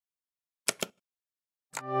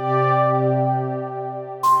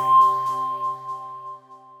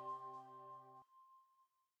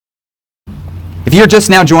If you're just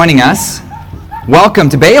now joining us, welcome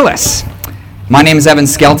to Bayless. My name is Evan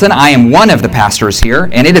Skelton. I am one of the pastors here,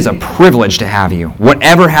 and it is a privilege to have you,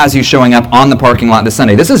 whatever has you showing up on the parking lot this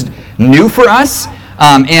Sunday. This is new for us,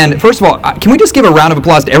 and first of all, can we just give a round of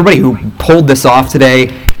applause to everybody who pulled this off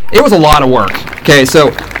today? It was a lot of work. Okay, so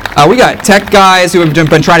we got tech guys who have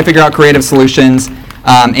been trying to figure out creative solutions,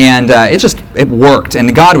 and it worked,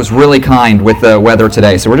 and God was really kind with the weather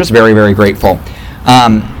today, so we're just very, very grateful.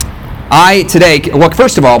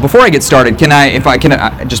 First of all, before I get started, can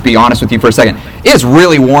I just be honest with you for a second? It is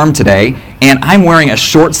really warm today, and I'm wearing a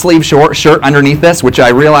short sleeve shirt underneath this, which I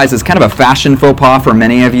realize is kind of a fashion faux pas for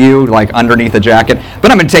many of you, like underneath a jacket.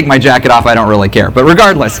 But I'm going to take my jacket off. I don't really care. But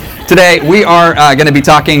regardless, today we are going to be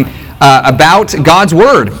talking about God's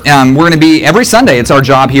Word. We're going to be every Sunday. It's our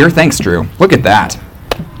job here. Thanks, Drew. Look at that.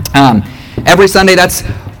 Every Sunday, that's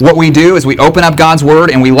what we do is we open up God's Word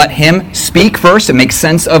and we let Him speak first and make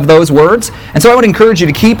sense of those words. And so I would encourage you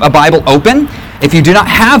to keep a Bible open. If you do not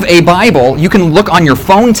have a Bible, you can look on your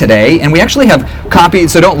phone today, and we actually have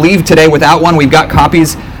copies, so don't leave today without one. We've got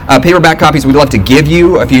copies, paperback copies we'd love to give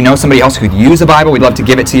you. If you know somebody else who could use a Bible, we'd love to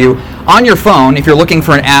give it to you. On your phone, if you're looking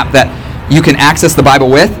for an app that you can access the Bible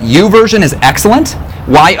with, YouVersion is excellent.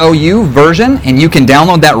 YOU version, and you can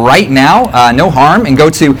download that right now, no harm, and go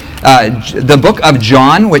to the book of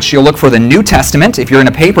John, which you'll look for the New Testament. If you're in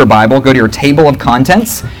a paper Bible, go to your table of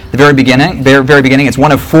contents, the very beginning. It's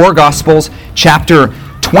one of four Gospels, chapter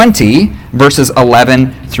 20, verses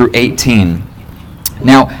 11 through 18.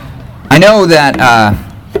 Now, I know that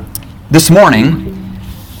this morning,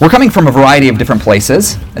 we're coming from a variety of different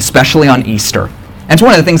places, especially on Easter. And it's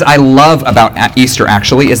one of the things I love about Easter,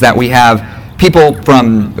 actually, is that we have people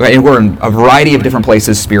we're in a variety of different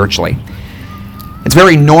places spiritually. It's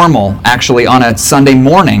very normal, actually, on a Sunday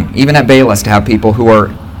morning, even at Bayless, to have people who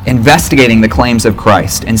are investigating the claims of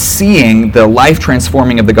Christ and seeing the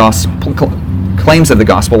life-transforming of the gospel, claims of the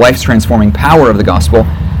gospel, life-transforming power of the gospel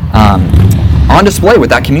on display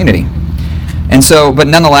with that community. And so, but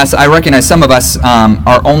nonetheless, I recognize some of us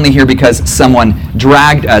are only here because someone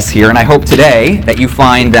dragged us here, and I hope today that you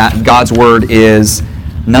find that God's Word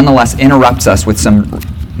nonetheless interrupts us with some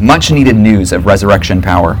much-needed news of resurrection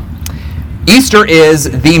power. Easter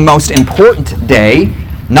is the most important day,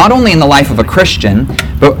 not only in the life of a Christian,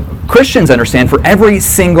 but Christians understand for every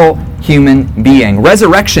single human being.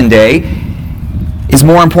 Resurrection Day is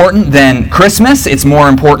more important than Christmas. It's more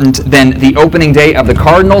important than the opening day of the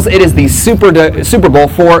Cardinals. It is the Super Bowl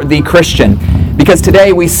for the Christian, because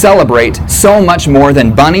today we celebrate so much more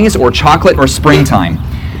than bunnies or chocolate or springtime.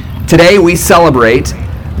 Today we celebrate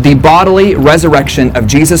the bodily resurrection of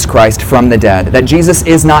Jesus Christ from the dead. That Jesus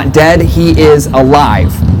is not dead, He is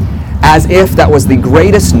alive. As if that was the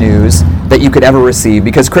greatest news that you could ever receive,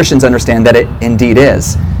 because Christians understand that it indeed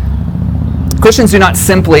is. Christians do not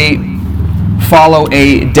simply follow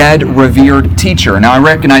a dead, revered teacher. Now, I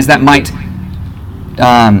recognize that might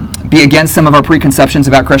be against some of our preconceptions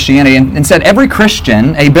about Christianity. And instead, every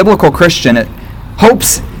Christian, a biblical Christian,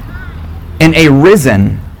 hopes in a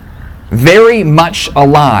risen, very much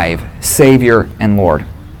alive Savior and Lord.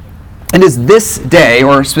 And is this day,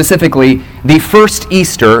 or specifically the first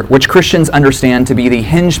Easter, which Christians understand to be the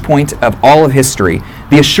hinge point of all of history,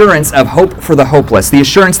 the assurance of hope for the hopeless, the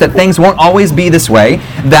assurance that things won't always be this way,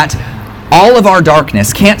 that all of our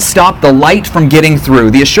darkness can't stop the light from getting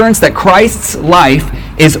through, the assurance that Christ's life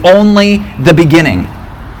is only the beginning.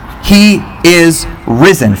 He is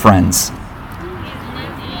risen, friends.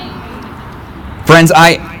 Friends,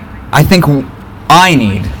 I think I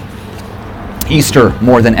need Easter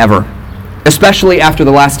more than ever, especially after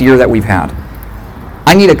the last year that we've had.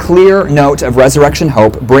 I need a clear note of resurrection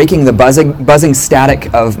hope breaking the buzzing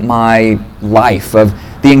static of my life, of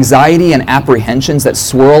the anxiety and apprehensions that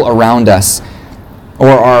swirl around us or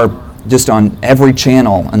are just on every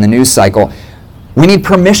channel in the news cycle. We need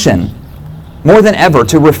permission more than ever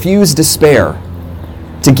to refuse despair,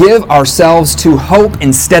 to give ourselves to hope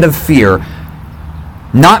instead of fear,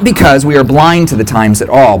 not because we are blind to the times at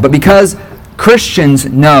all, but because Christians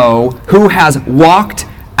know who has walked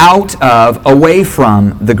out of, away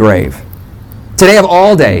from the grave. Today of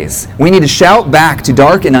all days, we need to shout back to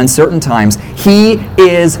dark and uncertain times, He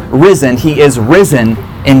is risen. He is risen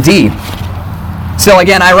indeed. Still,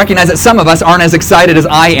 again, I recognize that some of us aren't as excited as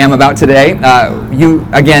I am about today.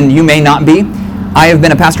 You may not be. I have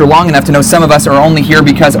been a pastor long enough to know some of us are only here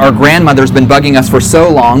because our grandmother's been bugging us for so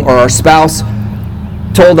long, or our spouse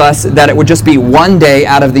told us that it would just be one day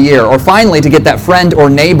out of the year, or finally to get that friend or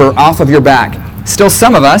neighbor off of your back. Still,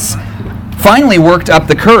 some of us finally worked up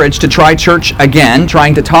the courage to try church again,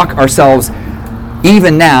 trying to talk ourselves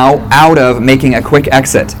even now out of making a quick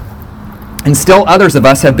exit. And still others of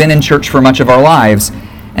us have been in church for much of our lives.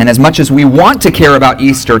 And as much as we want to care about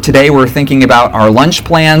Easter, today we're thinking about our lunch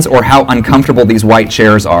plans or how uncomfortable these white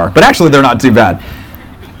chairs are. But actually, they're not too bad.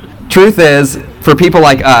 Truth is, for people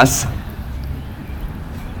like us,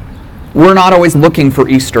 we're not always looking for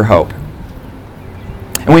Easter hope.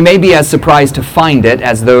 And we may be as surprised to find it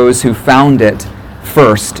as those who found it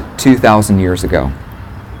first 2,000 years ago.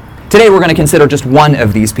 Today we're going to consider just one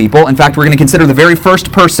of these people. In fact, we're going to consider the very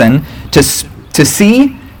first person to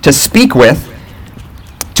see, to speak with,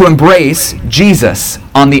 to embrace Jesus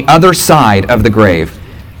on the other side of the grave,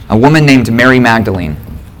 a woman named Mary Magdalene.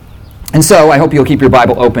 And so I hope you'll keep your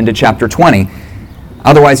Bible open to chapter 20.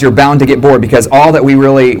 Otherwise, you're bound to get bored, because all that we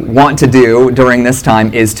really want to do during this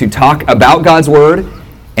time is to talk about God's Word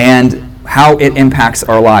and how it impacts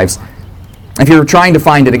our lives. If you're trying to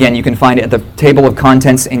find it, again, you can find it at the table of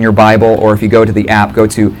contents in your Bible, or if you go to the app, go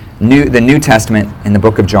to the New Testament in the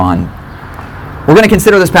book of John. We're going to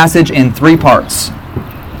consider this passage in three parts: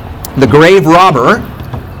 the grave robber,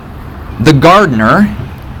 the gardener,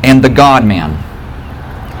 and the God-man.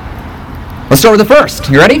 Let's start with the first.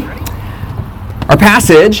 You ready? Our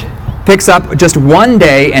passage picks up just 1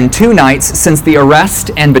 day and 2 nights since the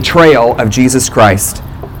arrest and betrayal of Jesus Christ.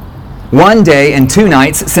 1 day and 2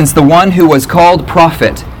 nights since the one who was called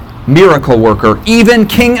prophet, miracle worker, even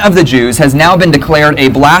King of the Jews, has now been declared a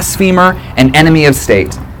blasphemer and enemy of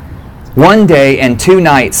state. 1 day and 2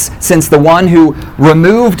 nights since the one who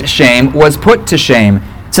removed shame was put to shame,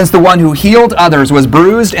 since the one who healed others was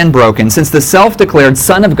bruised and broken, since the self-declared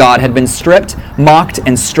Son of God had been stripped, mocked,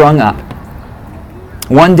 and strung up.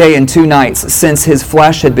 1 day and 2 nights since his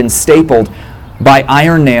flesh had been stapled by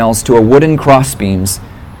iron nails to a wooden crossbeams,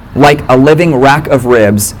 like a living rack of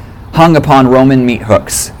ribs hung upon Roman meat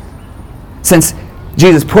hooks. Since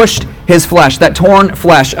Jesus pushed his flesh, that torn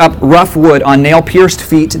flesh, up rough wood on nail-pierced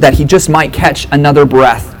feet that he just might catch another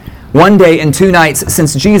breath. 1 day and 2 nights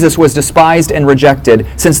since Jesus was despised and rejected,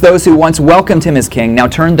 since those who once welcomed him as king now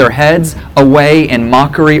turned their heads away in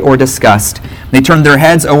mockery or disgust. They turned their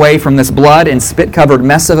heads away from this blood and spit-covered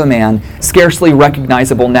mess of a man, scarcely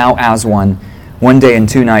recognizable now as one. 1 day and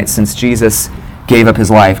 2 nights since Jesus gave up his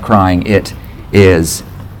life, crying, "It is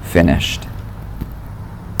finished."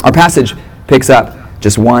 Our passage picks up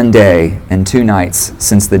just 1 day and 2 nights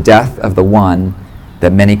since the death of the one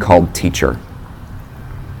that many called teacher.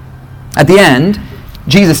 At the end,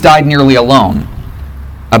 Jesus died nearly alone,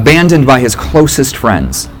 abandoned by his closest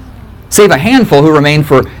friends, save a handful who remained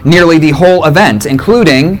for nearly the whole event,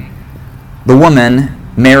 including the woman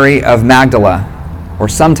Mary of Magdala, or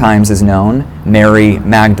sometimes is known Mary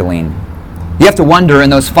Magdalene. You have to wonder in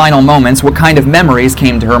those final moments what kind of memories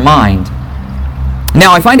came to her mind.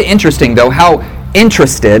 Now, I find it interesting, though, how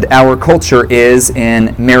interested our culture is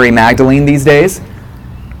in Mary Magdalene these days,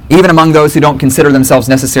 even among those who don't consider themselves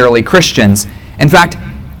necessarily Christians. In fact,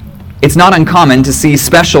 it's not uncommon to see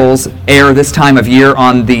specials air this time of year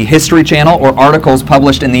on the History Channel, or articles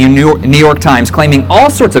published in the New York Times claiming all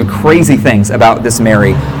sorts of crazy things about this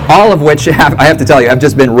Mary, all of which, I have to tell you, have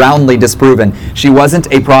just been roundly disproven. She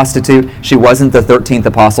wasn't a prostitute. She wasn't the 13th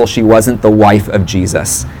apostle. She wasn't the wife of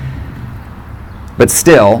Jesus. But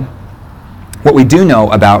still, what we do know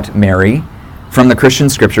about Mary from the Christian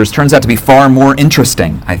scriptures turns out to be far more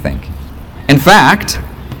interesting, I think. In fact,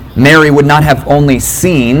 Mary would not have only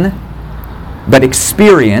seen, but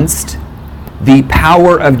experienced the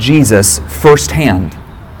power of Jesus firsthand.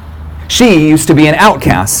 She used to be an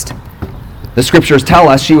outcast. The scriptures tell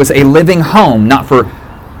us she was a living home, not for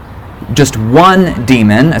just one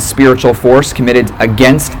demon, a spiritual force committed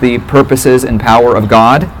against the purposes and power of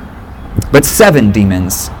God, but 7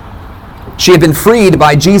 demons. She had been freed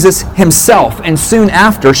by Jesus himself, and soon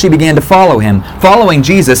after she began to follow him, following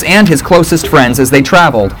Jesus and his closest friends as they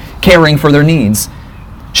traveled, caring for their needs.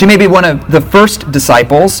 She may be one of the first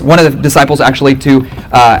disciples, one of the disciples actually to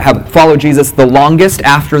have followed Jesus the longest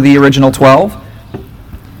after the original 12.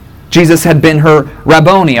 Jesus had been her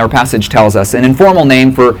Rabboni, our passage tells us, an informal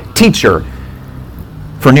name for teacher,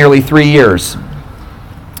 for nearly 3 years.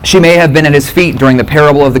 She may have been at his feet during the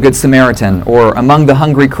parable of the Good Samaritan, or among the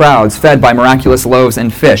hungry crowds fed by miraculous loaves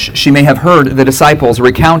and fish. She may have heard the disciples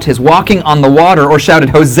recount his walking on the water, or shouted,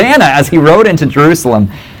 "Hosanna," as he rode into Jerusalem.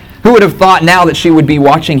 Who would have thought now that she would be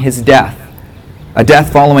watching his death? A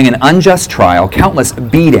death following an unjust trial, countless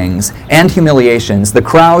beatings and humiliations, the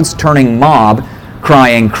crowds turning mob,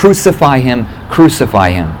 crying, "Crucify him, crucify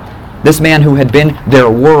him." This man who had been their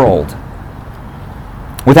world,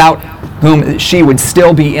 without whom she would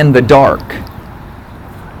still be in the dark.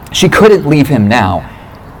 She couldn't leave him now,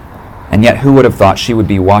 and yet who would have thought she would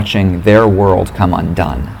be watching their world come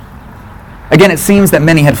undone? Again, it seems that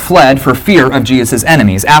many had fled for fear of Jesus'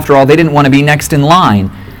 enemies. After all, they didn't want to be next in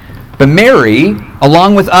line. But Mary,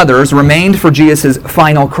 along with others, remained for Jesus'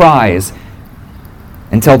 final cries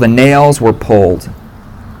until the nails were pulled,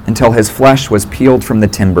 until his flesh was peeled from the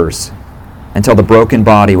timbers, until the broken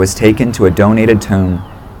body was taken to a donated tomb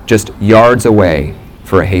just yards away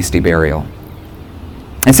for a hasty burial.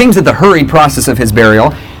 It seems that the hurried process of his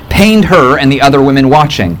burial pained her and the other women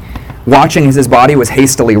watching as his body was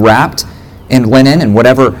hastily wrapped in linen and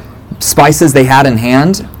whatever spices they had in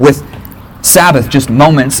hand, with Sabbath just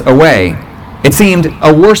moments away. It seemed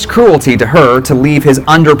a worse cruelty to her to leave his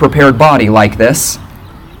underprepared body like this.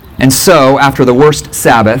 And so, after the worst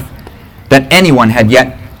Sabbath that anyone had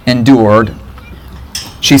yet endured,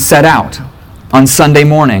 she set out on Sunday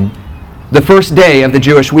morning, the first day of the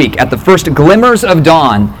Jewish week, at the first glimmers of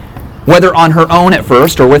dawn, whether on her own at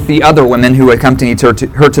first or with the other women who accompanied her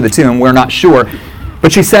to the tomb, we're not sure.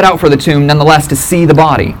 But she set out for the tomb nonetheless to see the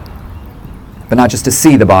body. But not just to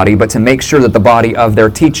see the body, but to make sure that the body of their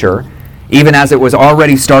teacher, even as it was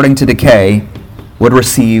already starting to decay, would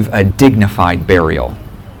receive a dignified burial,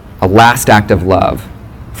 a last act of love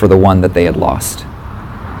for the one that they had lost.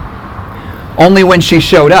 Only when she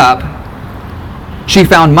showed up, she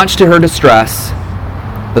found, much to her distress,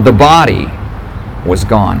 that the body was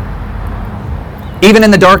gone. Even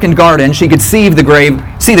in the darkened garden, she could see the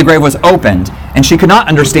grave was opened, and she could not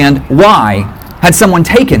understand why had someone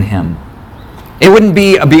taken him. It wouldn't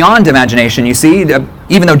be beyond imagination, you see,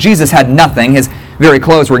 even though Jesus had nothing, his very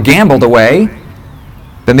clothes were gambled away,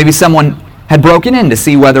 but maybe someone had broken in to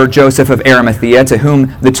see whether Joseph of Arimathea, to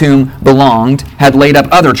whom the tomb belonged, had laid up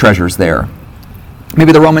other treasures there.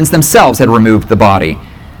 Maybe the Romans themselves had removed the body,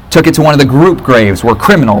 took it to one of the group graves where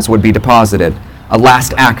criminals would be deposited, a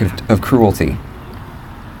last act of cruelty.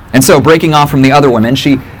 And so, breaking off from the other women,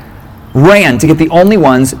 she ran to get the only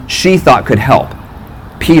ones she thought could help,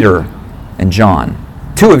 Peter and John,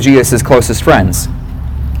 two of Jesus' closest friends.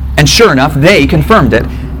 And sure enough, they confirmed it,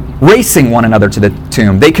 racing one another to the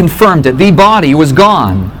tomb. They confirmed it. The body was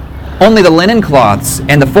gone. Only the linen cloths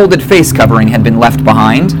and the folded face covering had been left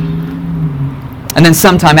behind. And then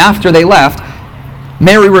sometime after they left,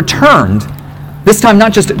 Mary returned, this time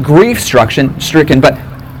not just grief-stricken, but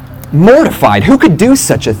mortified. Who could do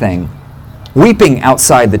such a thing? Weeping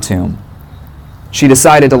outside the tomb, she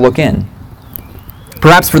decided to look in.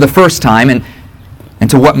 Perhaps for the first time, and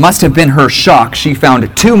to what must have been her shock, she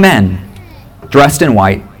found two men dressed in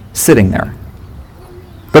white sitting there.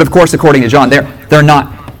 But of course, according to John, they're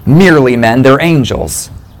not merely men, they're angels.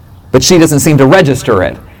 But she doesn't seem to register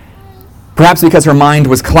it. Perhaps because her mind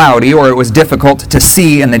was cloudy, or it was difficult to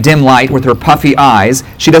see in the dim light with her puffy eyes,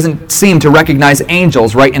 she doesn't seem to recognize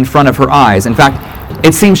angels right in front of her eyes. In fact,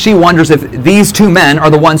 it seems she wonders if these two men are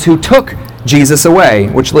the ones who took Jesus away,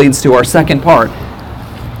 which leads to our second part,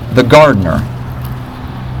 the gardener.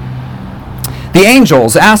 The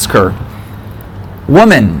angels ask her,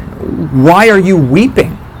 "Woman, why are you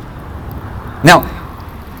weeping?" Now,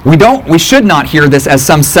 we should not hear this as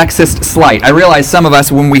some sexist slight. I realize some of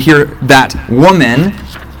us, when we hear that woman,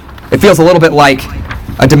 it feels a little bit like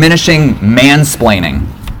a diminishing mansplaining.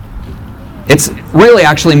 It's really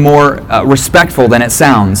actually more respectful than it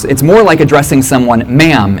sounds. It's more like addressing someone,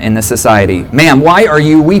 ma'am, in this society. Ma'am, why are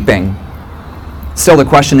you weeping? Still, the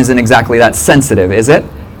question isn't exactly that sensitive, is it?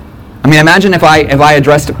 I mean, imagine if I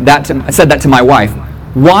said that to my wife.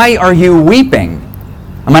 Why are you weeping?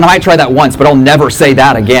 I might try that once, but I'll never say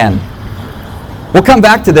that again. We'll come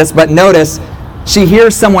back to this, but notice she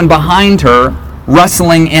hears someone behind her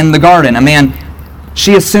rustling in the garden, a man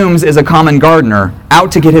she assumes is a common gardener,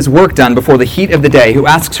 out to get his work done before the heat of the day, who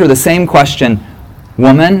asks her the same question,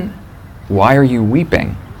 "Woman, why are you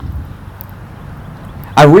weeping?"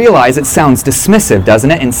 I realize it sounds dismissive,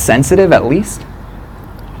 doesn't it? Insensitive, at least.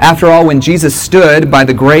 After all, when Jesus stood by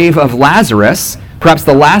the grave of Lazarus, perhaps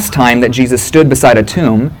the last time that Jesus stood beside a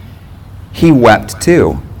tomb, he wept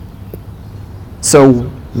too. So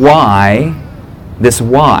why this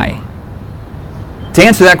why? To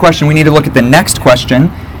answer that question, we need to look at the next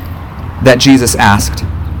question that Jesus asked,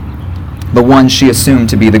 the one she assumed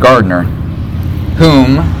to be the gardener.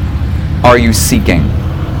 Whom are you seeking?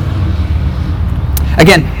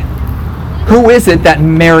 Again, who is it that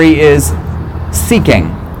Mary is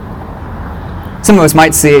seeking? Some of us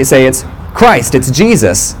might say it's Christ, it's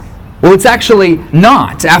Jesus. Well, it's actually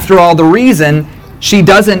not. After all, the reason she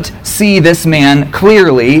doesn't see this man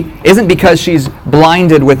clearly isn't because she's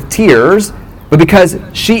blinded with tears, but because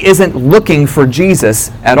she isn't looking for Jesus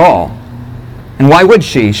at all. And why would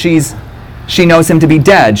she? She knows him to be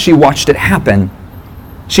dead. She watched it happen.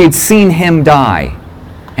 She had seen him die,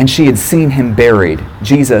 and she had seen him buried.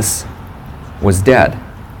 Jesus was dead.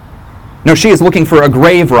 No, she is looking for a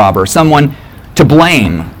grave robber, someone to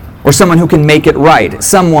blame, or someone who can make it right.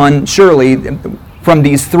 Someone, surely, from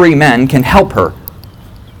these three men can help her.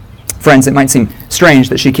 Friends, it might seem strange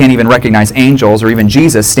that she can't even recognize angels or even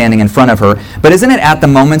Jesus standing in front of her, but isn't it at the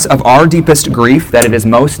moments of our deepest grief that it is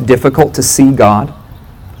most difficult to see God?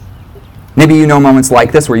 Maybe you know moments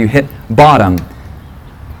like this where you hit bottom,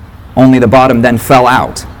 only the bottom then fell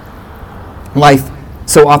out. Life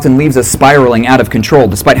so often leaves us spiraling out of control,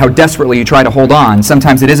 despite how desperately you try to hold on.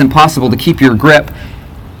 Sometimes it isn't possible to keep your grip.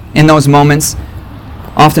 In those moments,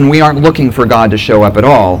 often we aren't looking for God to show up at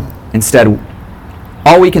all. Instead,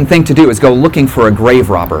 all we can think to do is go looking for a grave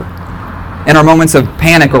robber. In our moments of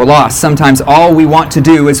panic or loss, sometimes all we want to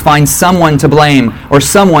do is find someone to blame or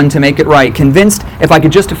someone to make it right, convinced if I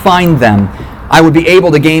could just find them, I would be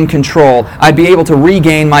able to gain control. I'd be able to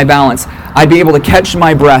regain my balance. I'd be able to catch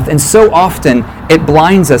my breath. And so often, it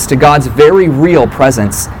blinds us to God's very real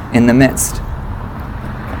presence in the midst.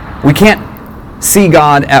 We can't see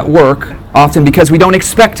God at work often because we don't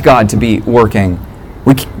expect God to be working.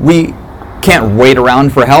 We can't wait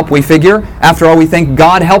around for help, we figure. After all, we think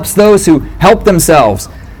God helps those who help themselves.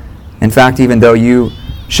 In fact, even though you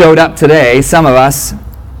showed up today, some of us,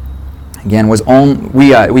 again,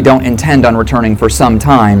 we don't intend on returning for some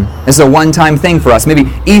time. It's a one-time thing for us.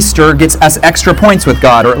 Maybe Easter gets us extra points with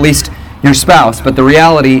God, or at least your spouse. But the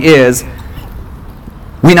reality is,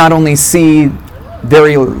 we not only see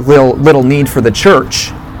very little need for the church,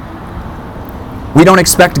 we don't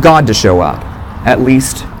expect God to show up, at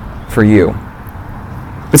least for you.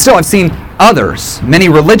 But still, I've seen others, many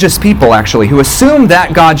religious people actually, who assume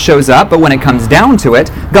that God shows up, but when it comes down to it,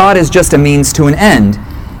 God is just a means to an end.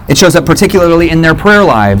 It shows up particularly in their prayer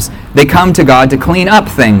lives. They come to God to clean up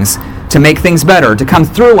things, to make things better, to come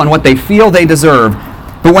through on what they feel they deserve.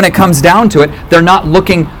 But when it comes down to it, they're not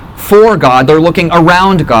looking for God, they're looking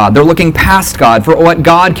around God, they're looking past God for what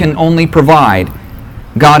God can only provide.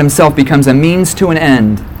 God himself becomes a means to an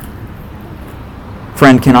end.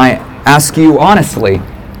 Friend, can I ask you honestly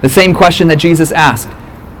the same question that Jesus asked?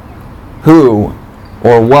 Who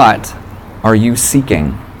or what are you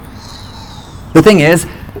seeking? The thing is,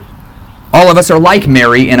 all of us are like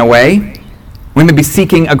Mary in a way. We may be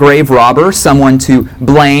seeking a grave robber, someone to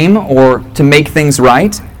blame or to make things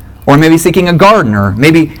right, or maybe seeking a gardener,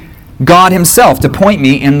 maybe God himself to point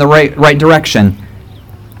me in the right direction.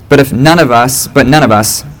 But none of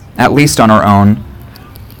us, at least on our own,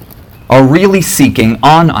 are really seeking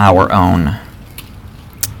on our own,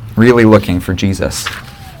 really looking for Jesus.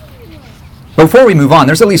 But before we move on,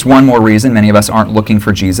 there's at least one more reason many of us aren't looking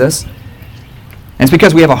for Jesus. And it's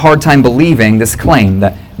because we have a hard time believing this claim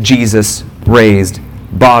that Jesus raised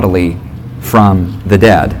bodily from the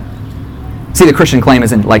dead. See, the Christian claim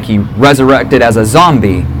isn't like he resurrected as a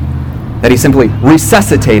zombie, that he simply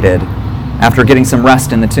resuscitated after getting some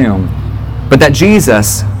rest in the tomb, but that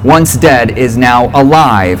Jesus, once dead, is now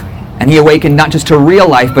alive, and he awakened not just to real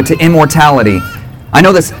life, but to immortality. I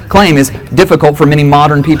know this claim is difficult for many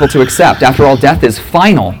modern people to accept. After all, death is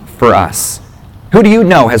final for us. Who do you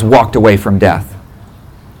know has walked away from death?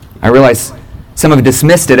 I realize some have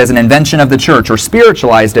dismissed it as an invention of the church or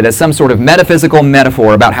spiritualized it as some sort of metaphysical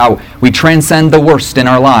metaphor about how we transcend the worst in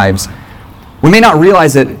our lives. We may not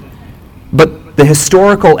realize it, but the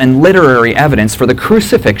historical and literary evidence for the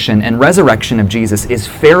crucifixion and resurrection of Jesus is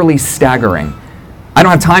fairly staggering. I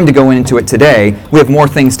don't have time to go into it today. We have more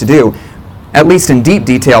things to do, at least in deep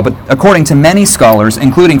detail, but according to many scholars,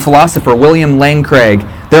 including philosopher William Lane Craig,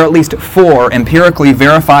 there are at least 4 empirically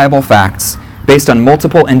verifiable facts based on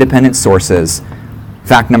multiple independent sources.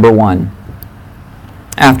 Fact number 1.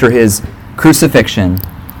 After his crucifixion,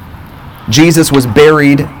 Jesus was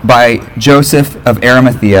buried by Joseph of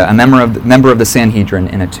Arimathea, a member of the Sanhedrin,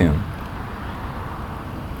 in a tomb.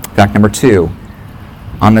 Fact number 2.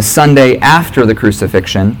 On the Sunday after the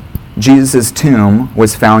crucifixion, Jesus' tomb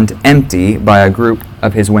was found empty by a group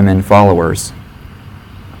of his women followers.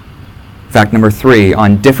 Fact number 3,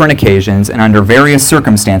 on different occasions and under various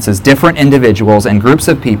circumstances, different individuals and groups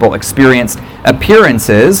of people experienced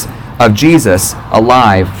appearances of Jesus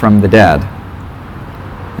alive from the dead.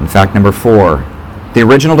 And fact number 4, the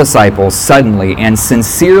original disciples suddenly and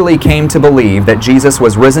sincerely came to believe that Jesus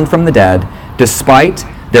was risen from the dead, despite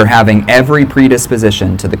their having every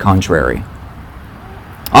predisposition to the contrary.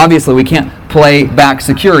 Obviously, we can't play back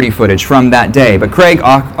security footage from that day, but Craig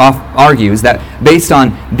argues that based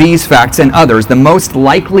on these facts and others, the most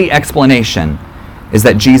likely explanation is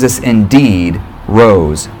that Jesus indeed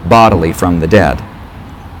rose bodily from the dead.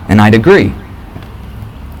 And I'd agree.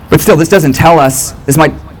 But still, this doesn't tell us, this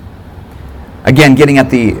might, again, getting at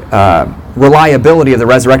the reliability of the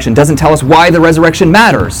resurrection doesn't tell us why the resurrection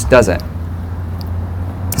matters, does it?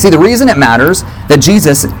 See, the reason it matters that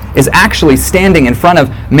Jesus is actually standing in front of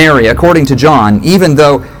Mary, according to John, even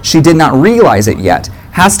though she did not realize it yet,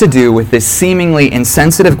 has to do with this seemingly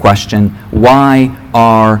insensitive question, why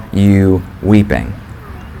are you weeping?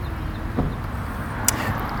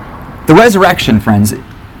 The resurrection, friends,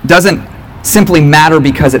 doesn't simply matter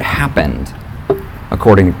because it happened,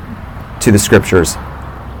 according to the Scriptures,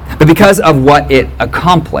 but because of what it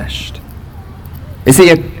accomplished. You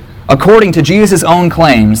see, according to Jesus' own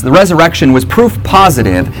claims, the resurrection was proof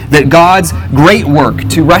positive that God's great work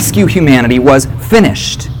to rescue humanity was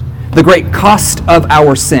finished. The great cost of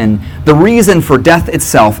our sin, the reason for death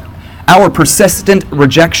itself, our persistent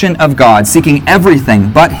rejection of God, seeking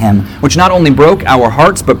everything but Him, which not only broke our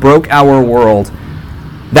hearts but broke our world.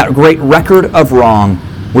 That great record of wrong,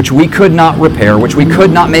 which we could not repair, which we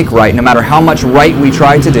could not make right, no matter how much right we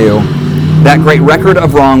tried to do. That great record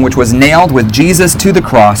of wrong which was nailed with Jesus to the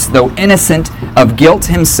cross, though innocent of guilt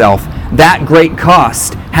Himself, that great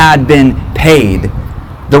cost had been paid.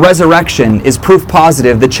 The resurrection is proof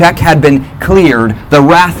positive the check had been cleared, the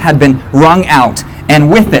wrath had been wrung out, and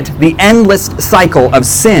with it, the endless cycle of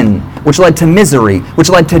sin, which led to misery, which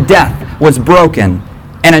led to death, was broken,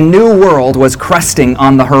 and a new world was cresting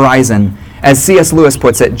on the horizon. As C.S. Lewis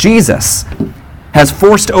puts it, Jesus has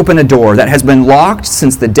forced open a door that has been locked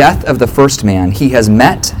since the death of the first man. He has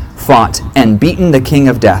met, fought, and beaten the king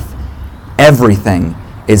of death. Everything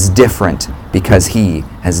is different because He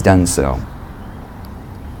has done so.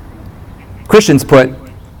 Christians put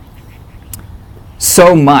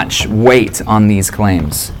so much weight on these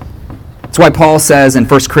claims. That's why Paul says in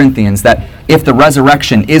 1 Corinthians that if the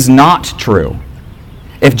resurrection is not true,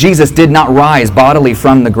 if Jesus did not rise bodily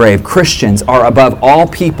from the grave, Christians are above all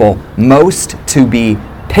people most to be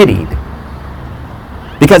pitied.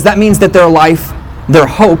 Because that means that their life, their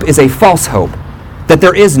hope is a false hope. That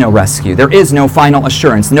there is no rescue, there is no final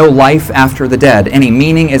assurance, no life after the dead. Any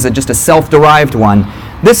meaning is just a self-derived one.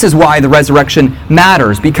 This is why the resurrection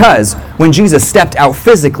matters, because when Jesus stepped out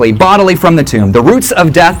physically, bodily from the tomb, the roots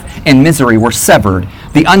of death and misery were severed.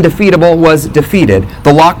 The undefeatable was defeated.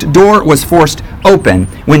 The locked door was forced open.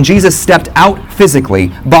 When Jesus stepped out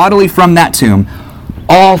physically, bodily from that tomb,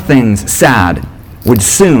 all things sad would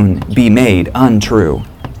soon be made untrue.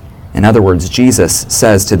 In other words, Jesus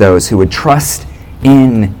says to those who would trust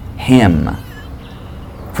in Him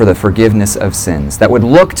for the forgiveness of sins, that would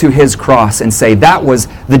look to His cross and say, that was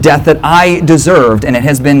the death that I deserved, and it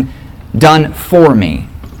has been done for me.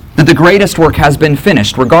 That the greatest work has been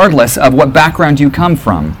finished, regardless of what background you come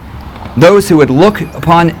from. Those who would look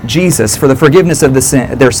upon Jesus for the forgiveness of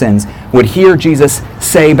their sins would hear Jesus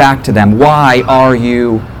say back to them, why are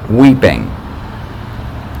you weeping?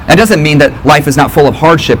 That doesn't mean that life is not full of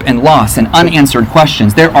hardship and loss and unanswered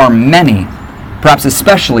questions. There are many, perhaps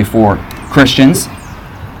especially for Christians.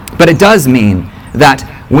 But it does mean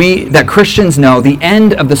that Christians know the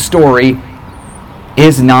end of the story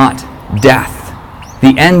is not death.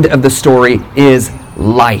 The end of the story is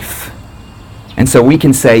life. And so we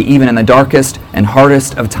can say, even in the darkest and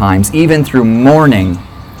hardest of times, even through mourning,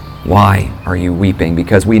 why are you weeping?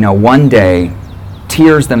 Because we know one day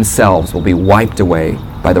tears themselves will be wiped away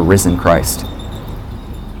by the risen Christ.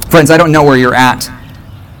 Friends, I don't know where you're at.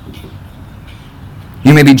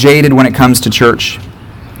 You may be jaded when it comes to church.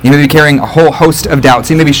 You may be carrying a whole host of doubts.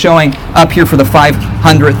 You may be showing up here for the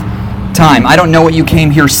 500th time. I don't know what you came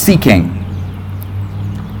here seeking.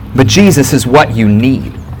 But Jesus is what you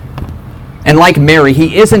need. And like Mary,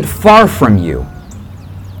 He isn't far from you.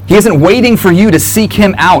 He isn't waiting for you to seek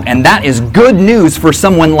Him out. And that is good news for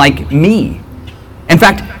someone like me. In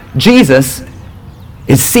fact, Jesus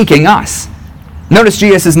is seeking us. Notice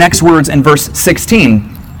Jesus' next words in verse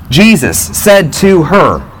 16. Jesus said to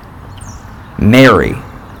her, Mary.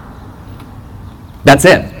 That's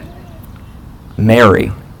it.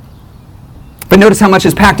 Mary. But notice how much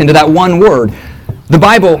is packed into that one word. The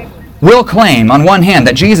Bible will claim, on one hand,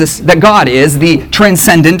 that God is the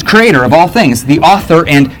transcendent creator of all things, the author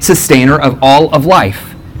and sustainer of all of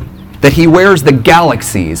life. That He wears the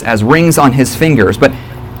galaxies as rings on His fingers. But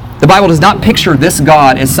the Bible does not picture this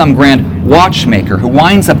God as some grand watchmaker who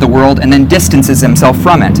winds up the world and then distances Himself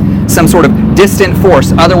from it. Some sort of distant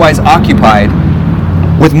force otherwise occupied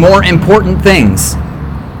with more important things.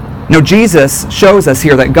 No, Jesus shows us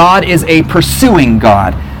here that God is a pursuing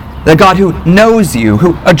God. The God who knows you,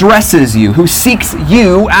 who addresses you, who seeks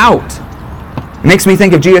you out. It makes me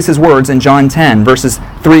think of Jesus' words in John 10, verses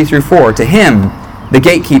 3 through 4. To Him, the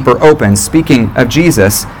gatekeeper opens, speaking of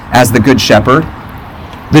Jesus as the good shepherd.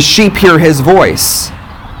 The sheep hear His voice,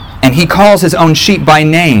 and He calls His own sheep by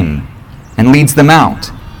name. and leads them out.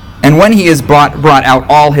 And when he has brought out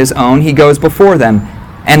all his own, he goes before them,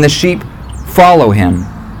 and the sheep follow him,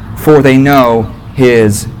 for they know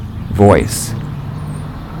his voice.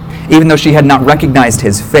 Even though she had not recognized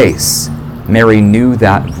his face, Mary knew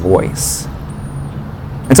that voice.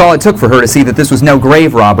 It's all it took for her to see that this was no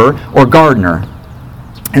grave robber or gardener.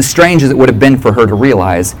 As strange as it would have been for her to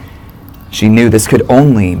realize, she knew this could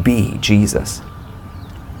only be Jesus.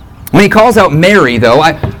 When he calls out Mary, though,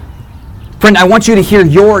 friend, I want you to hear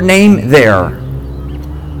your name there.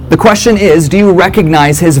 The question is, do you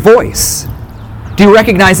recognize his voice? Do you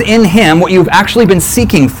recognize in him what you've actually been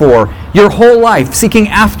seeking for your whole life, seeking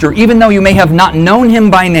after, even though you may have not known him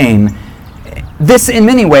by name? This, in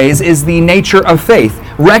many ways, is the nature of faith,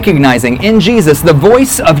 recognizing in Jesus the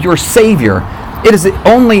voice of your Savior. It is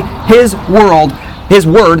only his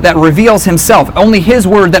word that reveals himself, only his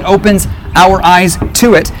word that opens our eyes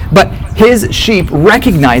to it, but his sheep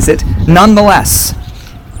recognize it nonetheless.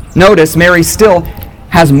 Notice Mary still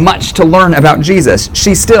has much to learn about Jesus.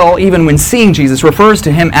 She still, even when seeing Jesus, refers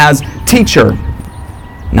to him as teacher.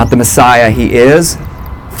 Not the Messiah he is,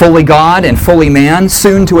 fully God and fully man,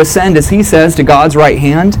 soon to ascend, as he says, to God's right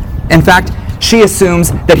hand. In fact, she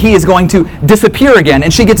assumes that he is going to disappear again,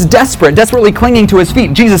 and she gets desperately clinging to his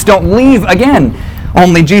feet. Jesus, don't leave again.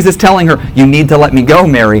 Only Jesus telling her, you need to let me go,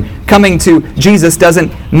 Mary. Coming to Jesus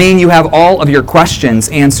doesn't mean you have all of your questions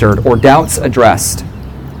answered or doubts addressed.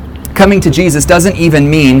 Coming to Jesus doesn't even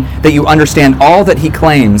mean that you understand all that he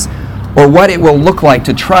claims or what it will look like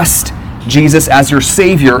to trust Jesus as your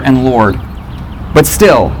Savior and Lord. But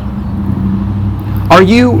still, are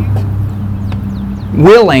you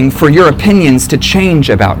willing for your opinions to change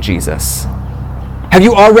about Jesus? Have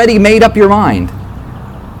you already made up your mind?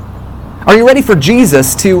 Are you ready for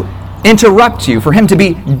Jesus to interrupt you, for him to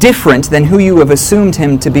be different than who you have assumed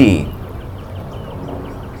him to be?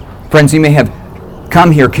 Friends, you may have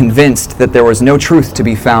come here convinced that there was no truth to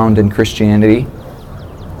be found in Christianity.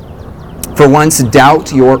 For once,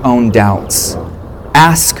 doubt your own doubts.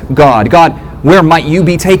 Ask God, God, where might you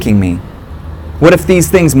be taking me? What if these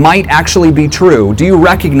things might actually be true? Do you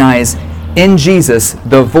recognize in Jesus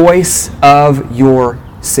the voice of your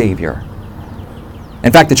Savior?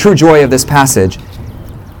 In fact, the true joy of this passage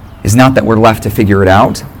is not that we're left to figure it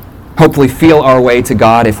out, hopefully feel our way to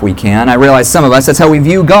God if we can. I realize some of us, that's how we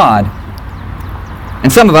view God.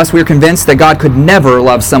 And some of us, we're convinced that God could never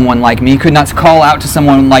love someone like me, could not call out to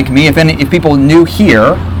someone like me. If people knew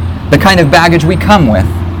here the kind of baggage we come with,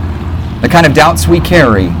 the kind of doubts we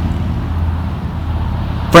carry.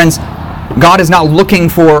 Friends, God is not looking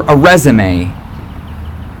for a resume.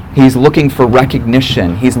 He's looking for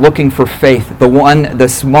recognition. He's looking for faith, the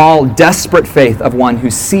small, desperate faith of one who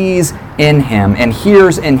sees in him and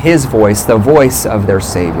hears in his voice the voice of their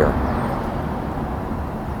Savior.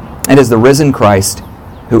 It is the risen Christ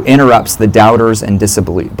who interrupts the doubters and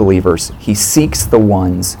disbelievers. He seeks the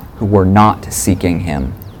ones who were not seeking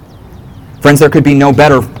him. Friends, there could be no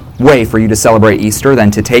better way for you to celebrate Easter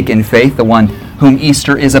than to take in faith the one whom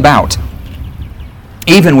Easter is about,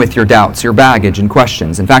 even with your doubts, your baggage, and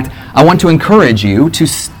questions. In fact, I want to encourage you to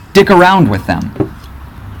stick around with them.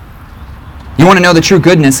 You want to know the true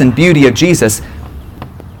goodness and beauty of Jesus?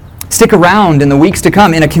 Stick around in the weeks to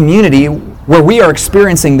come in a community where we are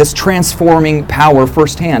experiencing this transforming power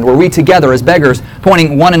firsthand, where we together as beggars,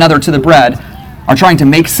 pointing one another to the bread, are trying to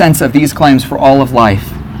make sense of these claims for all of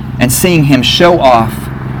life and seeing him show off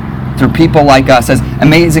through people like us. As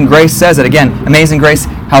Amazing Grace says it again, Amazing Grace,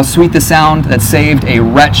 how sweet the sound that saved a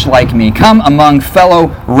wretch like me. Come among fellow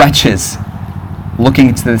wretches,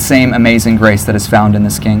 looking to the same amazing grace that is found in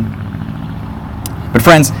this King. But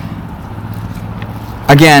friends,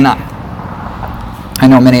 again, I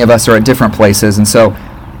know many of us are at different places, and so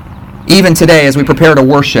even today as we prepare to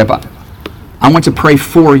worship, I want to pray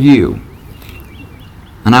for you.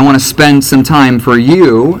 And I want to spend some time for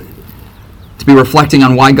you to be reflecting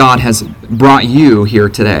on why God has brought you here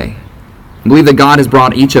today. I believe that God has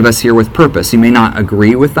brought each of us here with purpose. You may not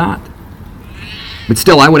agree with that, but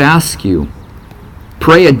still I would ask you,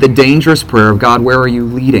 pray the dangerous prayer of God, where are you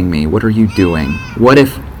leading me? What are you doing? What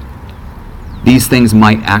if these things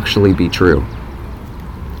might actually be true?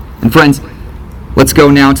 And friends, let's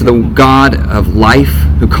go now to the God of life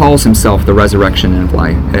who calls himself the resurrection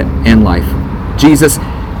and life. Jesus,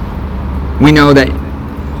 we know that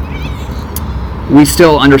we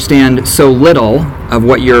still understand so little of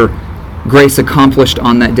what your grace accomplished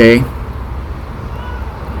on that day.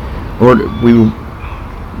 Lord,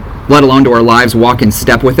 let alone do our lives walk in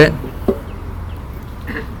step with it.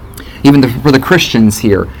 Even for the Christians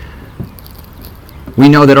here, we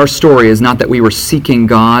know that our story is not that we were seeking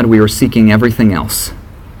God, we were seeking everything else.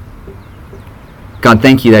 God,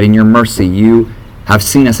 thank you that in your mercy you have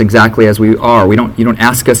seen us exactly as we are. You don't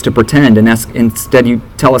ask us to pretend, and instead you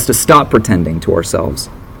tell us to stop pretending to ourselves,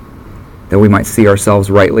 that we might see ourselves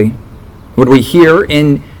rightly. Would we hear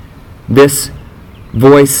in this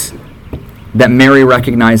voice that Mary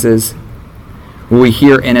recognizes, will we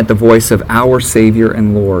hear in it the voice of our Savior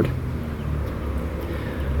and Lord?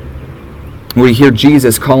 Will we hear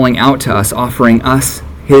Jesus calling out to us, offering us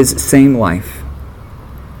his same life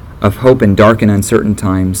of hope in dark and uncertain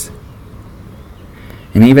times?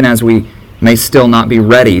 And even as we may still not be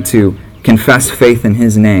ready to confess faith in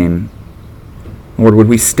his name, Lord, would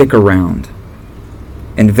we stick around,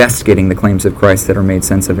 investigating the claims of Christ that are made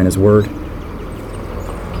sense of in his word?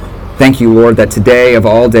 Thank you, Lord, that today of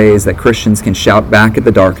all days that Christians can shout back at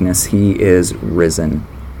the darkness, he is risen.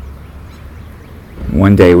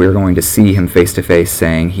 One day we are going to see him face to face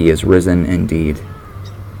saying, he is risen indeed.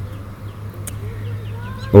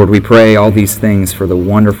 Lord, we pray all these things for the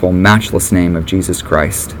wonderful, matchless name of Jesus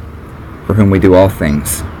Christ, for whom we do all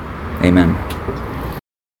things. Amen.